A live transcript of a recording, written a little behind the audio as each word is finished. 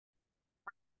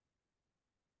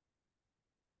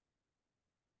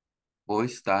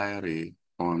voice diary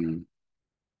on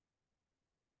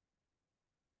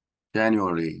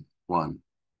January 1,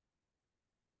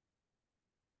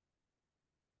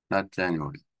 not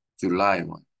January, July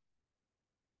 1.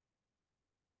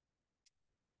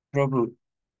 Problem,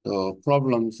 the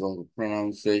problems of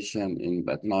pronunciation in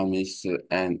Vietnamese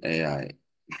and AI.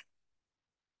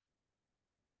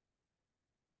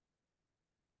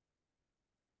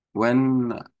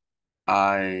 When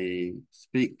I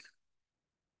speak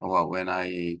or when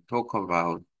I talk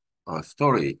about a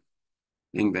story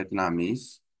in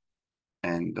Vietnamese,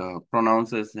 and the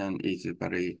pronunciation is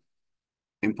very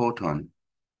important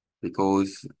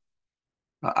because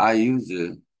I use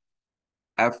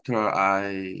after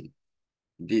I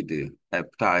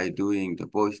after I doing the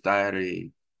voice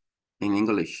diary in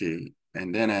English,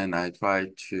 and then and I try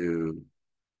to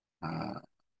uh,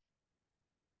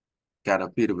 get a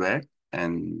feedback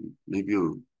and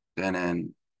review. Then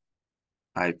and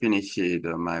I finished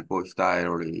my voice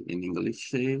diary in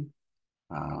English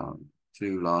uh,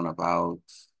 to learn about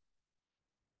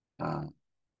uh,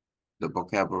 the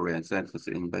vocabulary and sentences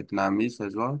in Vietnamese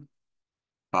as well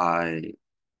by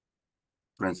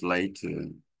translate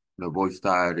the voice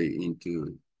diary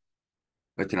into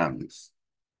Vietnamese.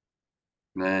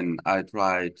 Then I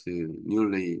try to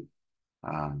newly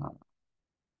uh,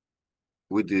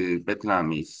 with the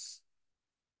Vietnamese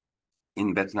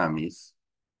in Vietnamese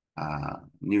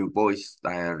new voice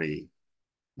diary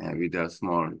with a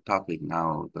small topic.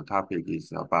 Now the topic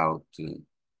is about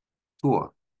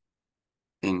tour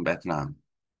in Vietnam.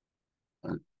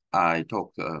 Uh, I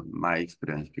talk my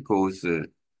experience because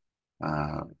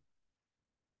uh,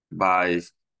 by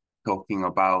talking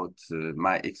about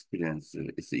my experience,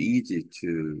 it's easy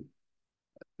to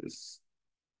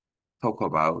talk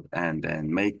about and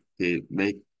then make the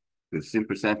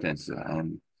simple sentence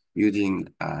and using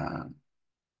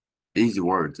easy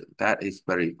words. That is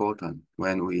very important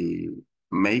when we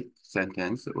make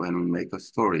sentence, when we make a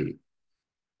story.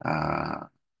 Uh,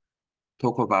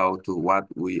 Talk about what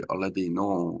we already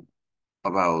know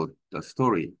about the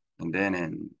story, and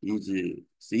then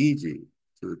it's easy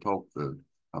to talk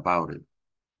about it.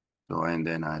 So and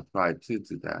then I try to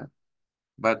do that.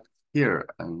 But here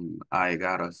I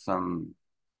got some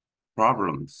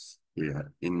problems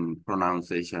here in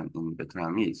pronunciation in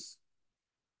Vietnamese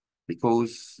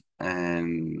because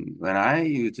and when I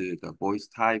use the voice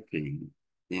typing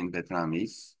in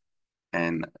Vietnamese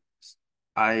and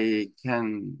I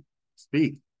can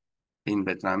speak in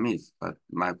Vietnamese, but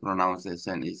my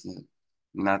pronunciation is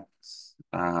not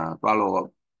follow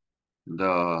up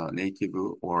the native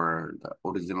or the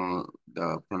original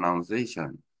the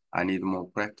pronunciation. I need more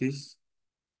practice,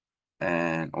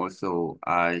 and also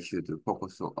I should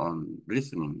focus on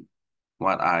listening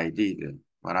what I did,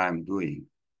 what I'm doing.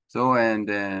 So and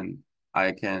then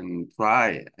I can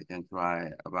try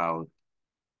about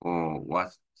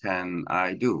what can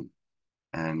I do,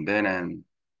 and then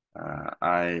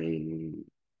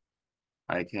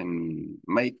I can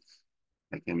make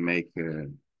I can make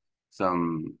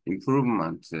some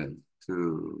improvement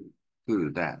to to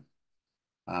that.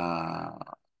 Uh,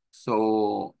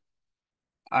 so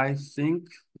I think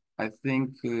I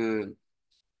think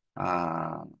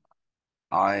uh,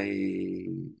 I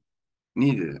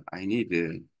I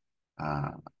need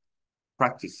uh,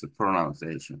 practice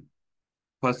pronunciation.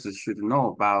 First, you should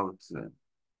know about the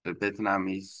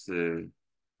Vietnamese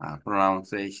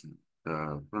pronunciation.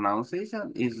 The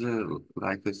pronunciation is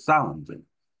like a sound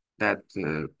that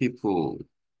people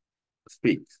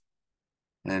speak.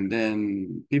 And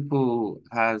then people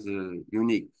has a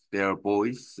unique their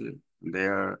voice,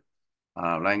 their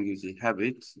language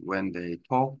habits when they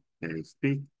talk, they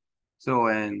speak. So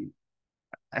and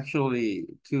actually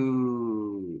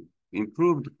to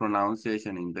improve the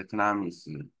pronunciation in Vietnamese,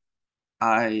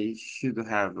 I should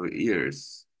have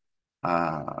ears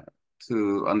uh,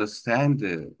 to understand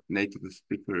the native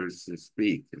speakers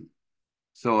speak.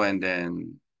 So and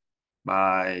then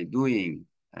by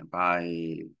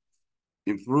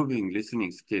improving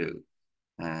listening skill,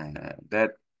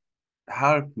 that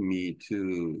helped me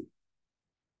to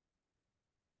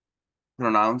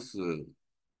pronounce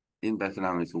in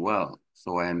Vietnamese well.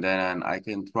 So and then I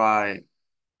can try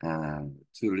to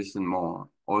listen more.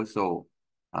 Also,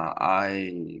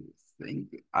 I think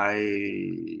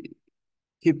I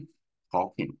keep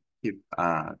talking, keep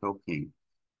talking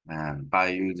by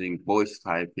using voice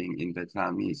typing in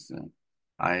Vietnamese.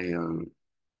 I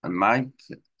might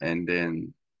and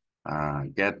then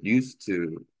get used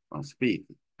to speak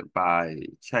by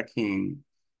checking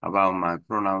about my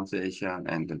pronunciation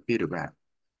and the feedback.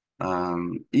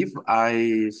 If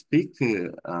I speak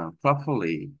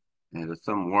properly,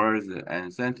 some words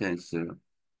and sentence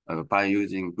by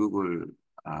using Google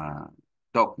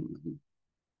document.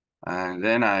 And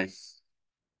then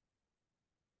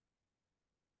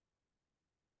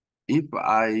if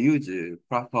I use it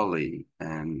properly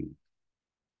and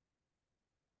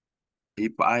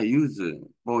if I use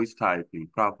voice typing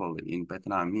properly in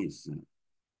Vietnamese,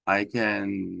 I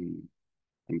can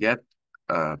get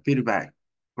feedback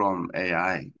from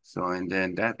AI. So, and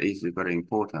then that is very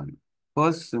important.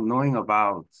 First, knowing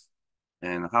about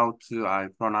and how to I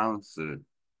pronounce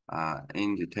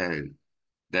in detail.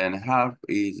 Then have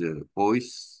is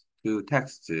voice to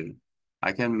text.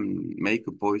 I can make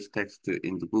a voice text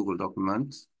in the Google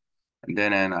Documents, and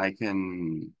then and I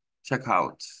can check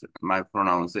out my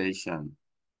pronunciation.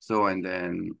 So, and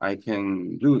then I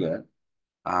can do that.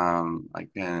 I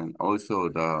can also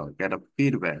get a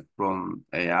feedback from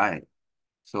AI.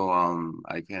 So uh,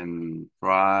 I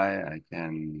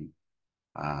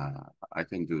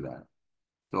can do that.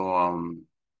 So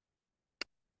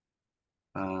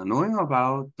knowing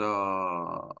about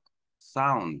the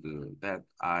sound that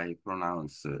I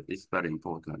pronounce is very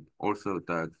important. Also,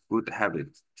 the good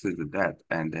habit to do that,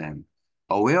 and then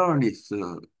awareness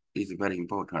is very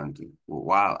important.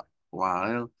 While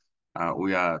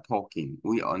we are talking,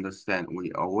 we understand,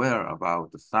 we are aware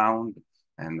about the sound,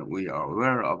 and we are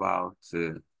aware about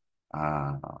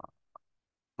uh,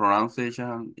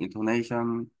 pronunciation,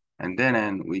 intonation, and then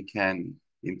and we can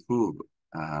improve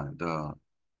the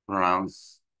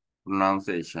pronounce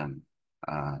pronunciation.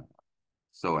 Uh,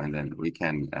 so and then we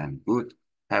can and good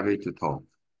habit to talk.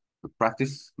 The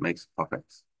practice makes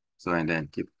perfect. So and then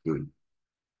keep doing.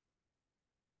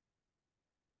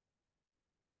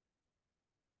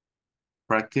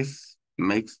 Practice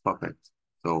makes perfect.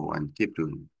 So and keep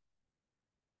doing.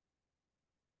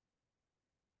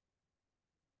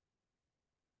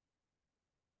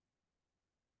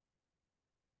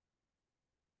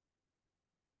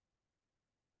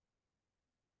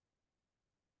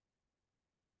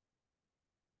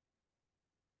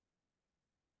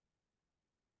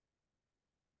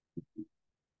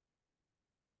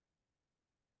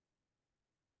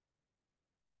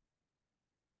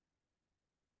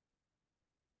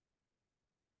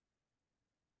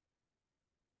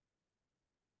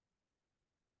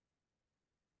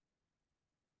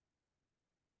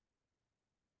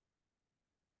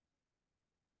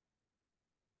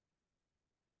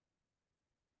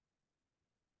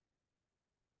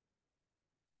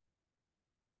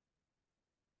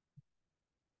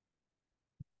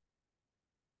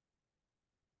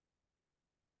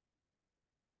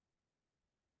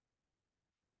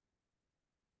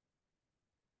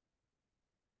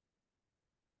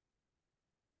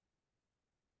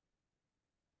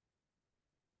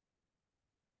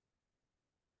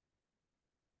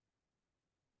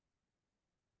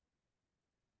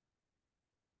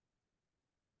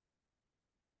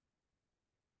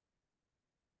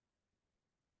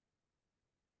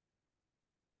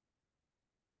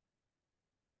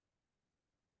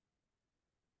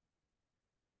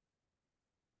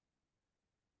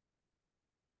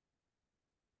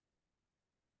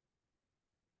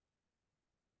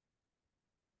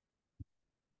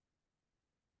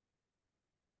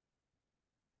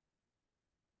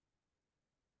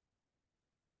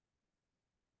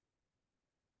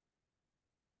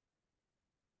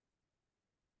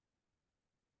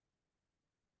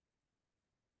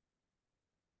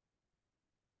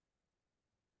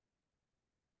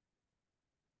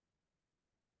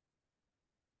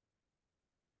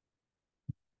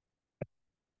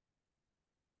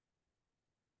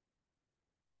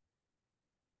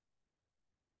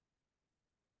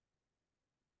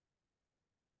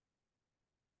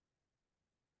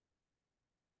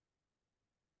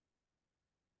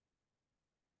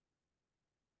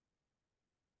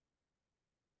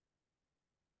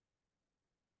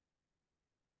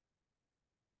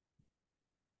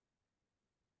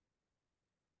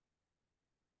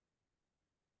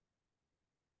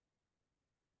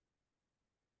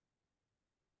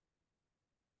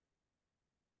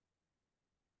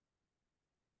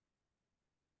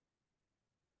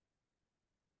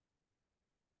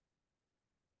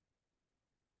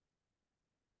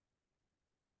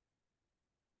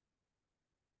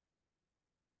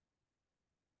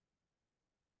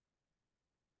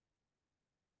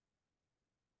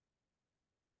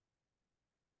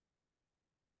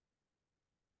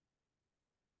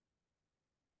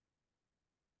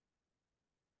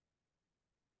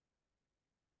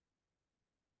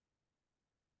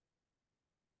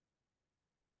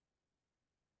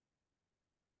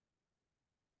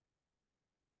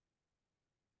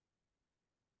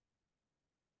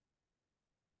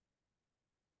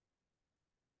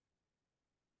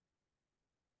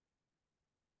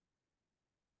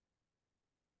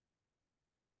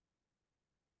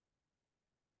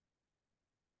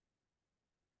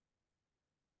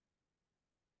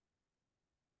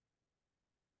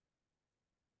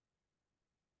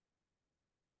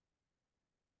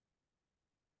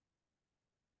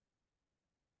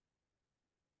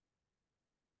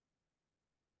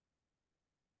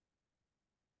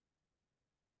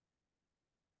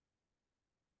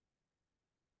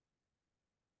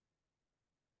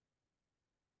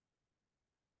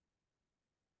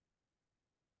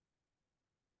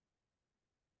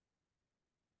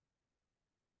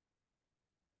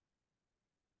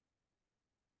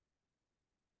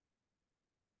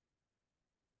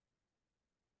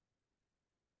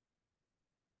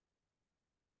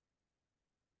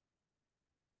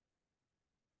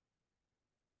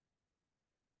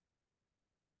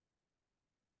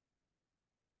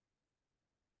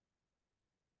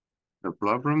 The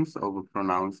problems of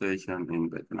pronunciation in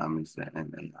Vietnamese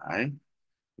and AI.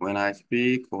 When I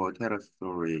speak or tell a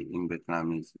story in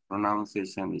Vietnamese,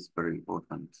 pronunciation is very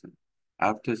important.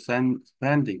 After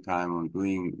spending time on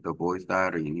doing the voice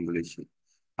diary in English,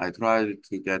 I tried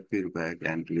to get feedback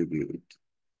and review it.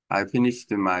 I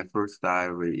finished my first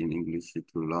diary in English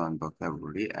to learn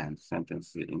vocabulary and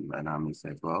sentences in Vietnamese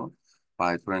as well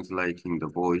by translating the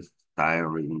voice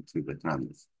diary into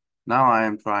Vietnamese. Now I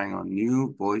am trying a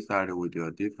new voice diary with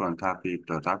a different topic.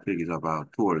 The topic is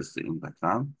about tours in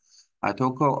Vietnam. I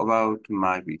talk about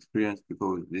my experience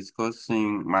because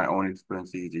discussing my own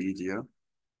experience is easier.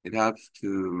 It helps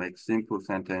to make simple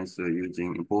sentences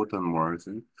using important words.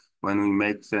 When we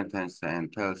make sentences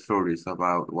and tell stories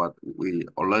about what we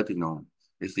already know,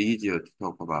 it's easier to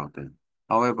talk about them.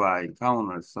 However, I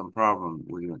encountered some problem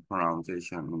with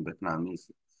pronunciation in Vietnamese.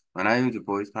 When I use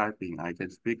voice typing, I can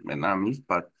speak Vietnamese,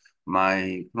 but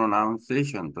my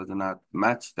pronunciation does not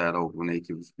match that of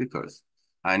native speakers.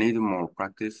 I need more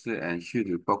practice and should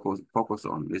focus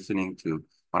on listening to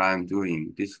what I'm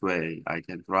doing. This way, I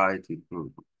can try to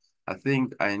improve. I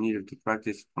think I needed to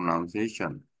practice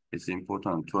pronunciation. It's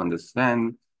important to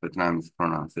understand Vietnamese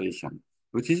pronunciation,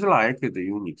 which is like the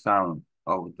unique sound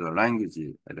of the language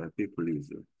that people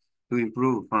use. To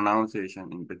improve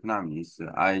pronunciation in Vietnamese,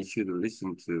 I should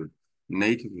listen to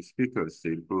native speakers.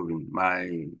 Improving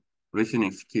my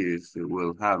listening skills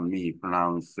will help me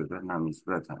pronounce Vietnamese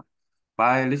better.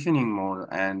 By listening more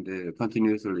and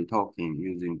continuously talking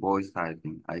using voice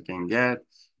typing, I can get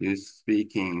used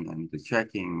speaking and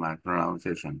checking my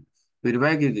pronunciation.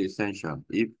 Feedback is essential.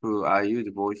 If I use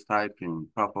voice typing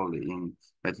properly in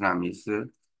Vietnamese,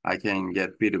 I can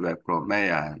get feedback from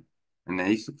AI. And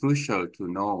it's crucial to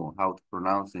know how to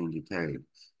pronounce in detail.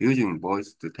 Using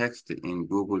voice to text in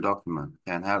Google document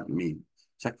can help me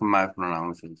check my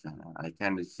pronunciation. I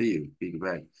can receive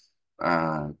feedback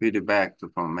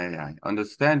from AI.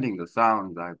 Understanding the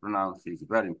sounds I pronounce is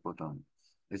very important.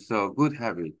 It's a good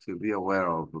habit to be aware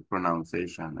of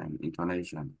pronunciation and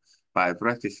intonation. By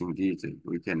practicing these,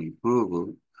 we can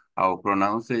improve our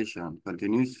pronunciation,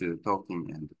 continuous talking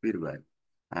and feedback,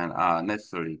 and are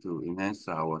necessary to enhance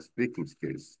our speaking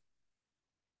skills.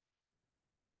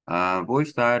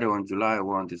 Voice Diary on July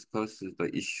 1 discusses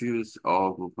the issues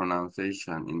of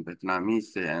pronunciation in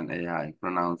Vietnamese and AI.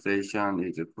 Pronunciation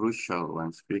is crucial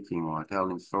when speaking or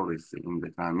telling stories in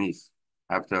Vietnamese.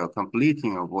 After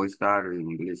completing a voice diary in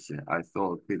English, I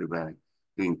sought feedback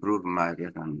to improve my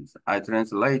Vietnamese. I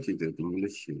translated the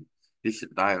English this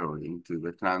diary into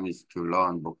Vietnamese to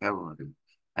learn vocabulary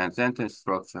and sentence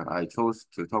structure. I chose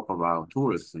to talk about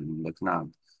tours in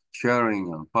Vietnam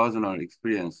sharing personal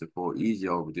experience for ease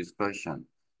of discussion.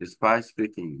 Despite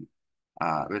speaking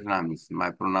Vietnamese,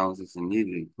 my pronunciation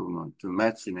needed improvement to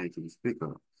match native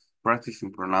speaker.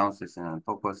 Practicing pronunciation and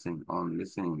focusing on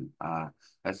listening are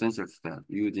essential steps.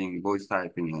 Using voice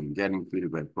typing and getting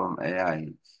feedback from AI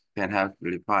can help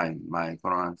refine my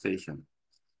pronunciation.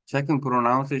 Checking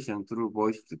pronunciation through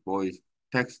voice-to-voice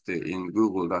text in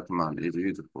Google document is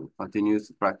useful.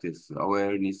 Continuous practice,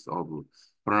 awareness of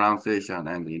pronunciation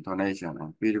and intonation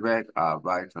and feedback are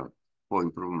vital for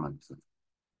improvement.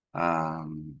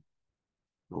 Um,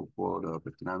 so for the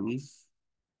Vietnamese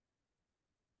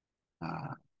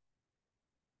uh,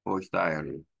 voice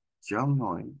diary, John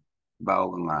nói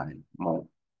vào ngày 1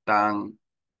 tháng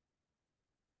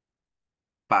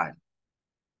 7,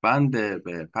 vấn đề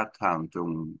về phát thảo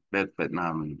dùng Việt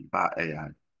Nam và AI.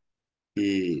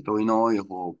 Thì tôi nói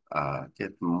hộp kết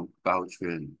một câu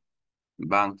chuyện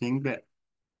bằng tiếng Việt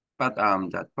phát âm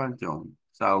rất quan trọng.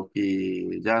 Sau khi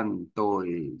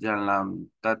dân làm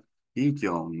tất ý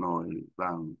chọn nói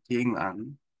bằng tiếng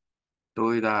Anh,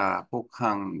 tôi đã học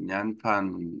hàng nhãn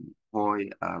phần hồi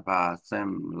và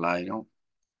xem lại nó.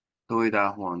 Tôi đã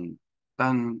hoàn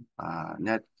thành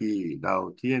nhật ký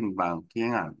đầu tiên bằng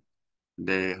tiếng Anh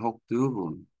để học từ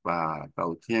vựng và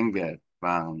câu tiếng Việt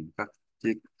bằng các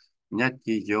chiếc nhật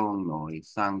ký dùng nói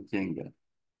sang tiếng Việt.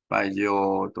 Bây giờ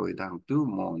tôi đang tu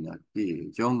một nhật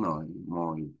ký dùng nói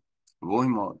với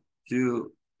một chủ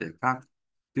đề khác.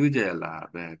 Chủ đề là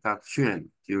về các chuyến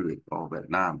du lịch ở Việt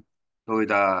Nam. Tôi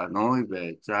đã nói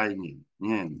về trải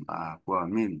nghiệm của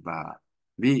mình và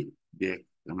bị việc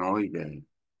nói về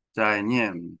trải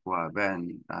nghiệm của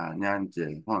bên nhân trẻ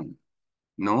hơn.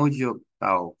 Nó giúp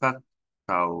tạo các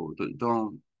cầu tự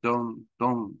động trong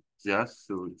trong giả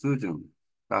sử sử dụng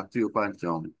các từ quan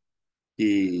trọng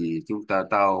thì chúng ta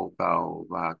tạo cầu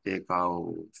và kế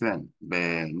cầu chuyện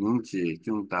về những gì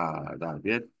chúng ta đã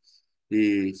biết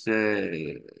thì sẽ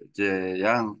dễ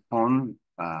dàng hơn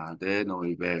để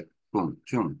nói về cùng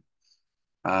chung.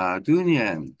 Tuy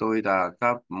nhiên, tôi đã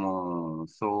gặp một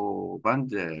số vấn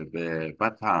đề về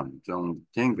phát âm trong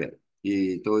tiếng Việt.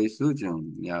 Khi tôi sử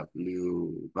dụng nhập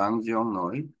lưu bằng giọng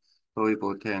nói, tôi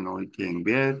có thể nói tiếng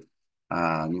Việt,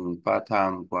 nhưng phát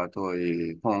âm của tôi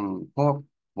không hợp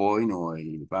với nói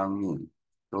bằng những.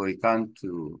 Tôi cần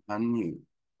chú hắn nhiều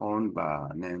hơn và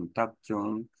nên tập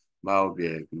trung vào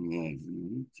việc nghe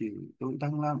những chữ tôi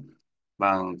đang làm.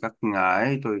 Bằng cách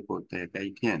ngài tôi có thể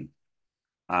cải thiện.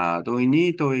 Tôi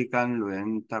nghĩ tôi cần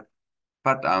luyện tập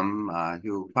phát âm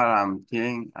hiệu phát âm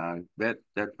tiếng Việt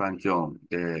rất quan trọng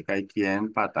để cải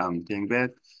thiện phát âm tiếng Việt.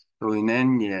 Tôi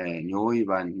nên nhẹ nhõi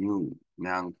và nhu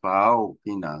ngang vào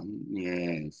kỹ năng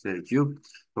nhẹ sẽ giúp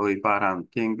tôi phát âm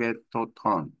tiếng Việt tốt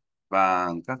hơn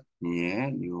bằng cách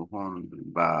nhẹ nhiều hơn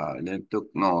và liên tục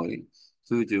nói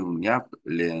sử dụng nhắc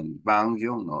liền bằng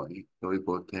giọng nói. Tôi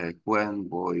có thể quen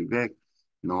với việc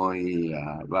nói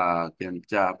và kiểm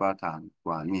tra phát âm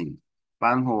của mình.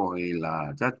 Phản hồi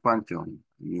là rất quan trọng.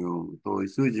 Nhiều tôi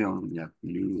sử dụng nhạc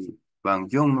liệu bằng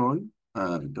giọng nói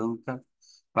trong các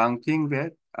bằng tiếng Việt.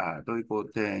 Tôi có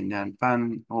thể nhận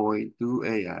phản hồi từ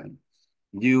AI.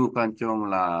 Điều quan trọng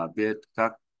là biết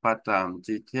các phát âm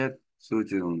chi tiết sử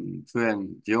dụng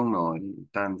chuyên giọng nói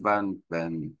tan văn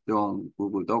bên trong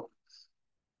Google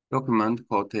Document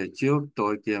có thể giúp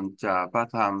tôi kiểm tra phát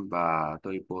âm và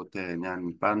tôi có thể nhận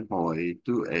phản hồi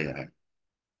từ AI.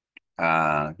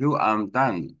 Hữu âm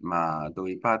thanh mà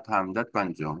tôi phát âm rất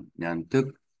quan trọng, nhận thức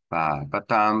và phát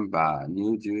âm và nhớ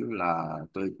giữ là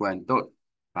tôi quen tốt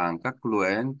bằng các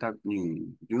luyện tập như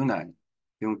thứ này.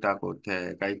 Chúng ta có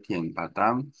thể cải thiện phát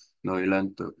âm, nói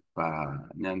liên tục và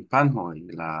nhận phản hồi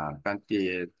là can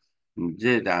thiệp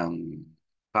dễ dàng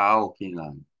vào khi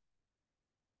làm.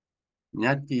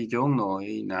 Nhất trí chống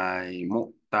nổi này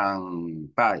một tầng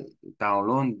phải thảo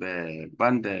luận về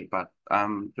vấn đề phát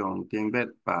âm trong tiếng Việt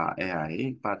và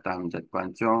AI phát âm rất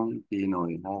quan trọng khi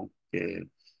nói học cái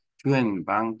chuyên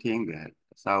bằng tiếng Việt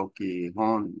sau khi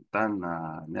hoàn thành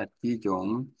nhất trí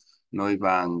chống nói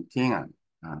bằng tiếng Anh.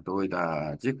 Tôi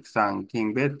đã dịch sang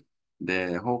tiếng Việt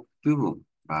để học từ vựng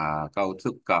và cấu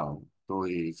trúc cao.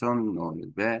 Tôi son nói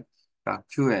về các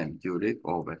chuyện du lịch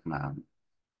ở Việt Nam.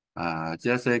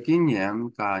 Chia sẻ kinh nghiệm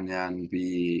cá nhân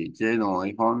vì dễ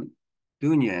nói hơn.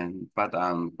 Tuy nhiên, phát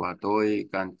âm của tôi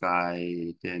cần cải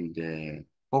thiện để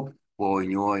học hồi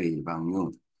nhồi bằng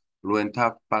những luyện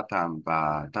tập phát âm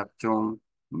và tập trung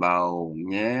vào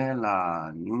nghĩa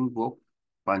là những bước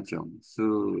quan trọng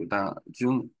sự đa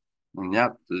dụng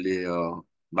nhập liệu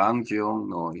bằng giọng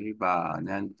nói và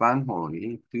nhận phản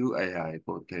hồi từ AI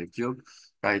có thể giúp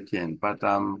cải thiện phát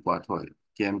âm của tôi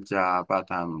kiểm tra phát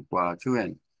âm của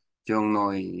chuyện trong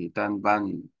nội tan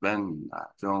văn bên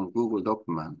trong Google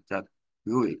Document chat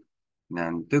gửi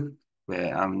nhận thức về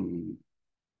âm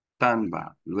thanh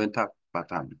và luyện tập phát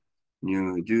âm như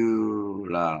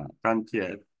là can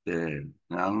thiệp để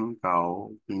nâng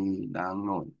cao kỹ năng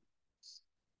nói.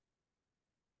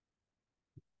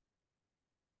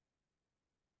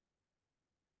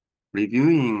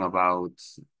 Reviewing about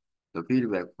the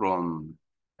feedback from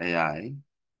AI,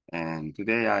 and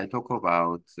today I talk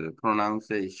about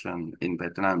pronunciation in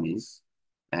Vietnamese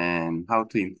and how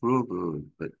to improve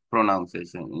the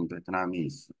pronunciation in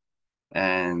Vietnamese.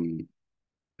 And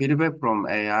feedback from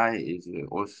AI is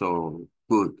also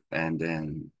good, and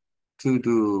then to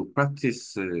do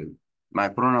practice my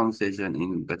pronunciation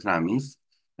in Vietnamese,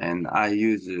 and I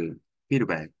use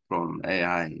feedback from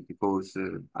AI because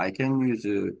I can use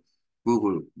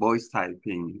Google voice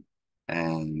typing,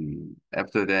 and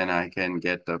after then I can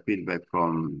get the feedback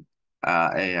from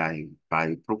AI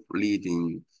by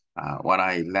reading what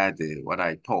I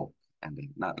talk, and then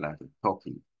not like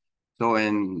talking. So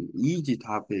an easy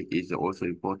topic is also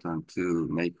important to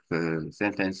make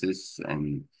sentences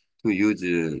and to use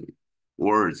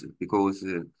words because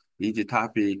easy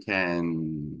topic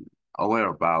can aware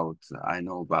about, I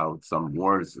know about some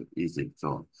words easy.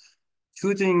 So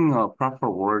choosing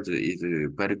proper words is a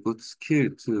very good skill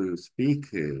to speak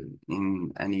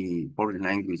in any foreign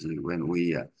language when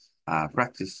we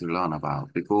practice to learn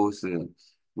about because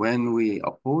when we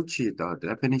approach the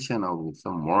definition of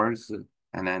some words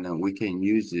and then we can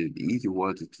use easy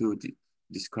words to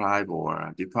describe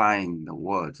or define the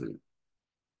words.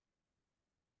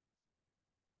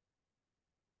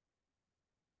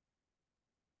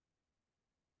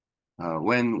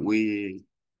 When we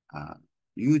uh,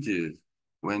 use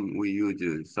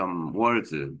some words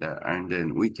that, and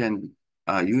then we can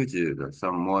use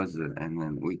some words and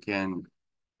then we can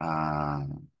uh,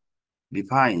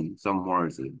 define some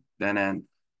words. Then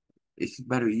it's a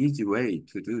very easy way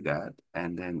to do that.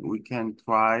 And then we can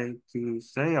try to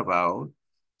say about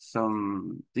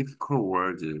some difficult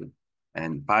words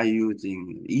and by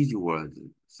using easy words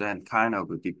and kind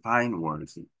of define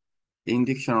words in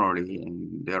dictionary,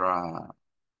 and there are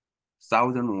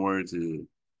thousand words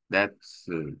that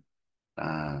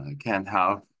can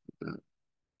help uh,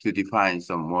 to define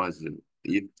some words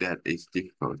if that is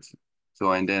difficult.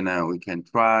 So and then we can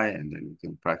try and then we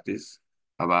can practice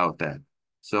about that.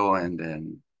 So and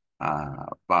then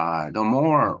but the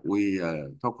more we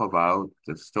talk about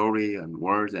the story and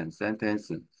words and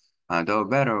sentence, the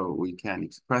better we can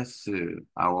express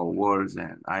our words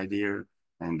and idea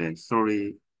and then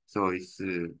story. So it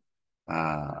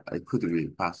could be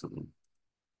possible.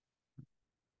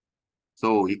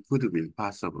 So it could be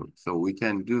possible. So we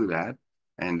can do that.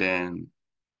 And then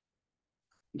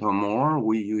the more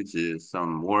we use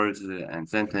some words and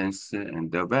sentence, and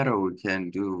the better we can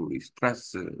do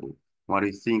express what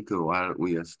we think while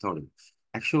we are studying.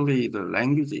 Actually, the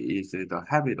language is the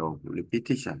habit of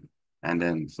repetition, and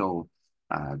then so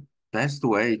uh, best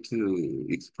way to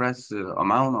express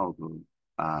amount of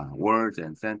words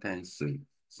and sentence.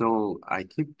 So I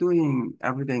keep doing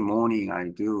every day morning. I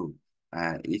do.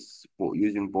 It's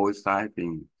using voice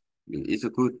typing. It's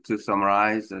good to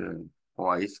summarize.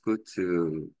 Or it's good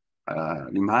to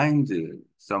remind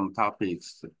some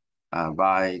topics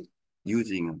by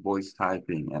using voice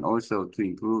typing and also to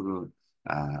improve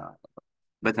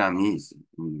Vietnamese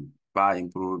by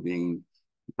improving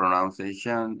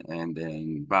pronunciation and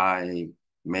then by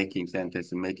making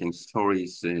sentence, making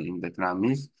stories in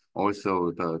Vietnamese.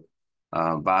 Also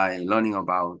by learning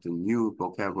about the new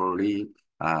vocabulary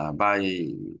by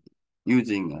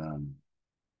using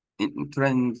in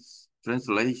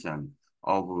translation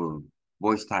of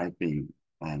voice typing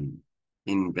and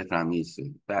in Vietnamese.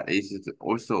 That is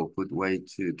also a good way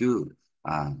to do.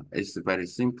 It's very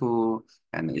simple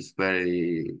and it's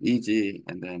very easy.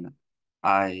 And then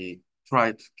I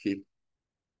try to keep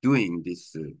doing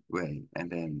this way. And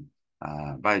then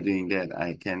by doing that,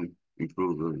 I can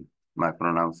improve my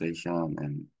pronunciation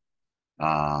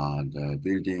and the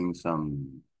building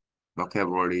some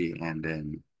vocabulary and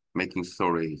then making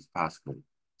stories possible.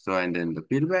 So, and then the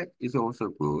feedback is also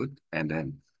good. And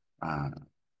then uh,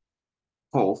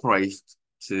 cooperate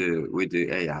with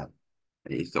the AI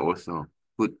is also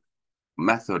good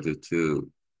method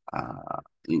to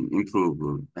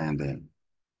improve. And then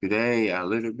today a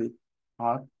little bit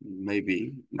hot,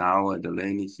 maybe now the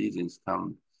rainy seasons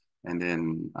come, and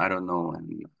then I don't know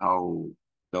and how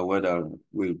the weather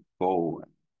will go.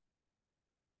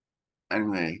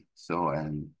 Anyway, so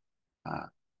and uh,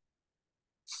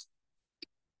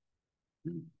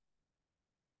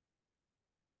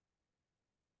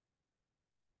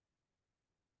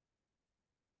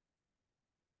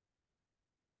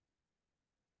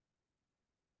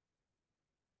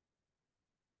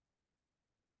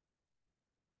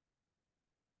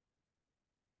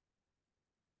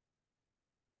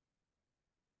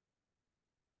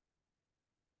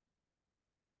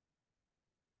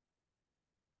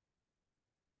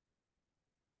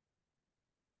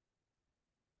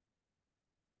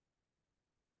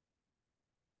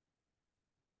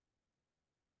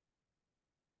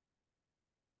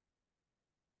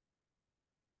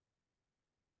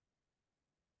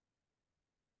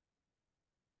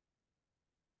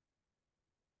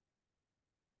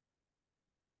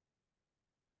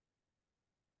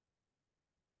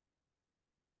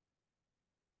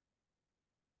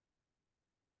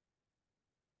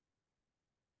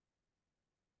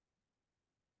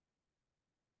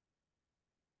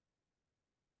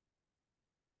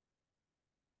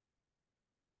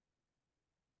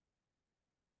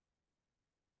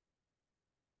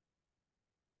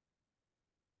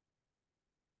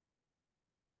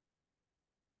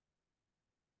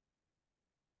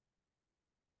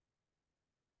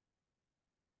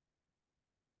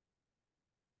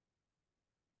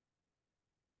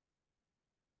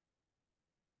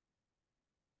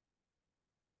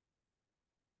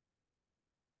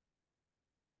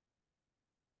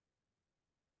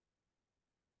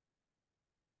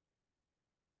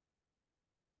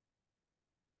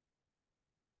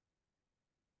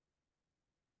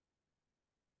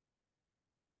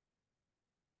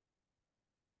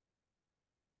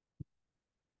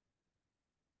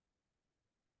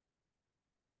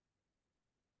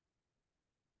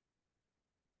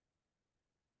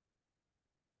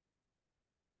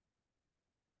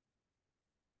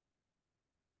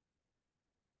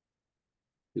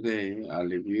 today I'll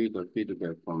review the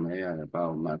feedback from AI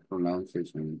about my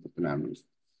pronunciation in Vietnamese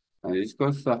and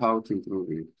discuss how to improve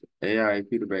it. AI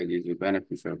feedback is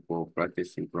beneficial for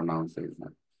practicing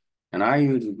pronunciation. And I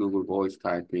use Google Voice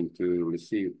typing to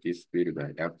receive this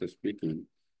feedback after speaking.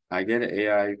 I get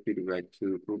AI feedback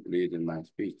to proofread in my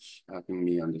speech, helping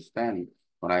me understand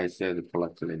what I said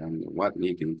correctly and what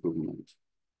needs improvement.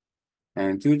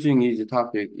 And choosing each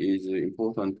topic is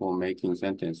important for making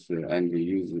sentence and we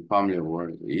use familiar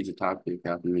words. Each topic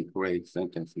helps me create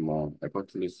sentence more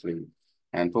effortlessly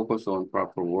and focus on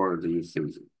proper word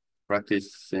usage.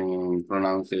 Practicing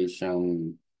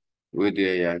pronunciation with the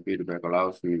AI feedback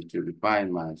allows me to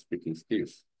refine my speaking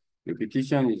skills.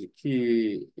 Repetition is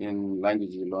key in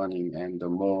language learning, and the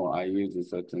more I use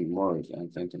certain words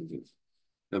and sentences,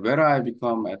 the better I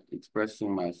become at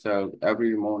expressing myself.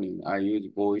 Every morning, I use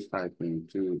voice typing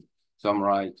to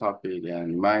summarize topic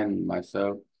and remind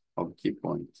myself of key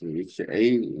points, which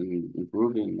aid in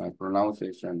improving my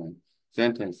pronunciation and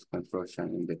sentence construction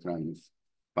in Vietnamese.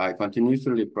 By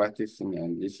continuously practicing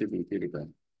and receiving feedback,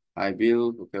 I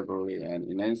build vocabulary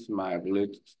and enhance my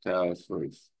ability to tell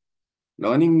stories.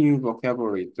 Learning new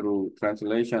vocabulary through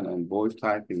translation and voice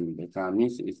typing in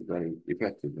Vietnamese is very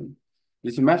effective.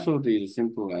 This method is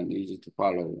simple and easy to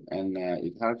follow, and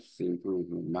it helps improve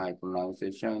my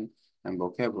pronunciation and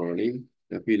vocabulary.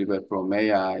 The feedback from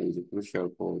AI is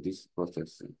crucial for this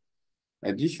process.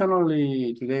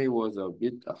 Additionally, today was a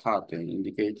bit hot,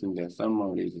 indicating that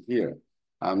summer is here.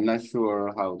 I'm not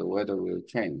sure how the weather will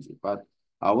change, but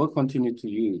I will continue to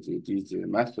use this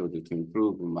method to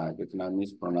improve my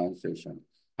Vietnamese pronunciation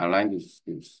and language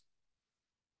skills.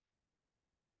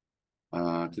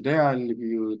 Today I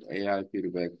reviewed AI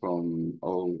feedback from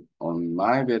all on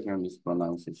my Vietnamese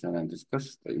pronunciation and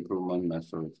discussed the improvement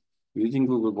methods. Using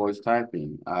Google Voice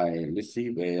Typing, I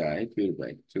received AI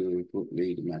feedback to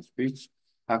read my speech,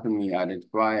 helping me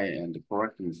identify and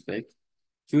correct mistakes.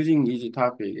 Choosing easy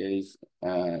topic is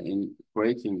in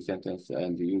creating sentence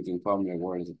and using familiar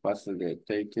words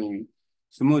facilitating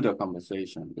smoother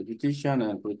conversation. Repetition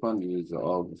and frequent use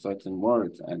of certain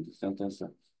words and sentences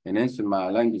enhance my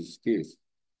language skills.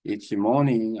 Each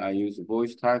morning, I use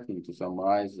voice typing to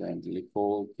summarize and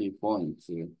recall key points,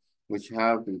 which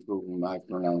help improve my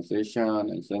pronunciation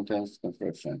and sentence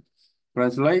construction.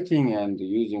 Translating and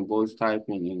using voice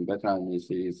typing in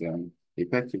Vietnamese is an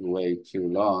effective way to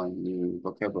learn new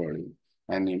vocabulary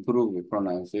and improve the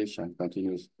pronunciation.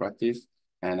 Continuous practice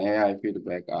and AI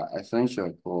feedback are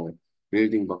essential for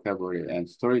building vocabulary and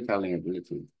storytelling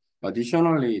ability.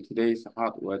 Additionally, today's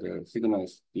hot weather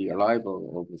signals the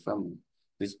arrival of the summer.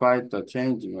 Despite the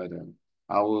changing weather,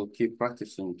 I will keep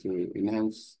practicing to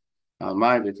enhance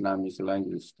my Vietnamese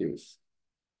language skills.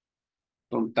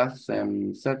 Công tác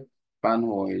xem xét phản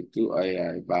hồi từ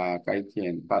AI và cải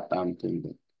thiện phát âm tiếng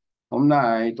Việt. Hôm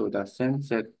nay tôi đã xem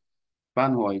xét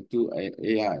phản hồi từ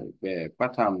AI về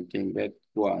phát âm tiếng Việt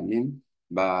của mình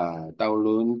và tạo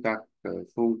luôn các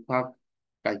phương pháp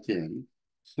cải thiện.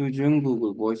 Sử dụng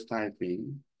Google Voice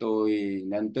Typing, tôi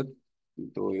nhận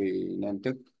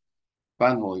thức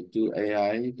phản hồi từ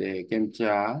AI để kiểm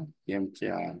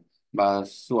tra và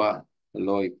sửa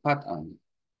lỗi phát âm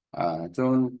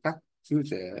trong các chủ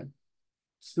đề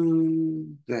chủ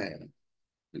đề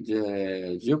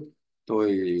để giúp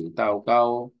tôi tạo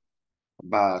cao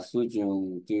và sử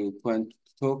dụng từ quen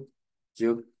thuộc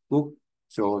giúp cuộc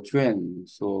trò chuyện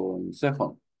xuống sẽ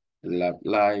không lặp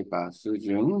lại và sử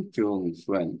dụng thường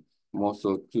xuyên một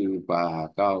số từ và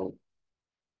cao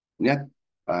nhất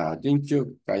chính trước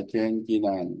cải thiện kỹ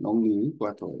năng ngôn ngữ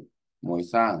của tôi mỗi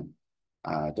sáng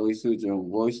tôi sử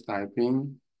dụng voice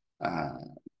typing à,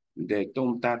 để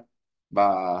tóm tắt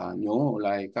và nhớ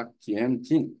lại các chiến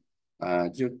chính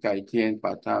giúp cải thiện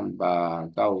phát âm và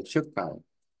cao sức cao.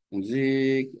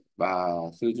 Dịch và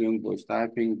sử dụng voice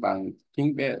typing bằng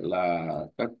tiếng Việt là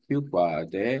các hiệu quả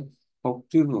để học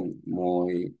từ vựng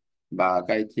mới và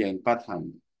cải thiện phát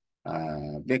âm.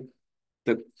 Việc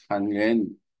thực hành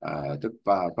thực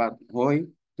và phát huy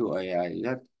từ AI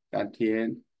rất cần thiết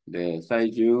để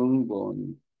xây dựng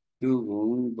vốn tư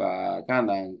vấn và khả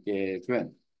năng kể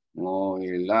chuyện. Ngồi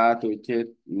là thời tiết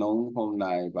nóng hôm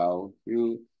nay vào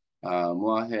như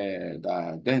mùa hè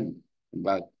đã đến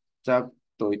và sắp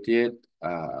thời tiết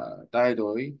thay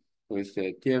đổi, tôi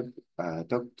sẽ tiếp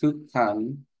tục thực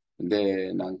hành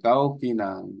để nâng cao kỹ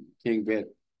năng tiếng Việt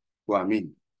của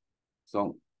mình.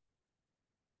 Xong.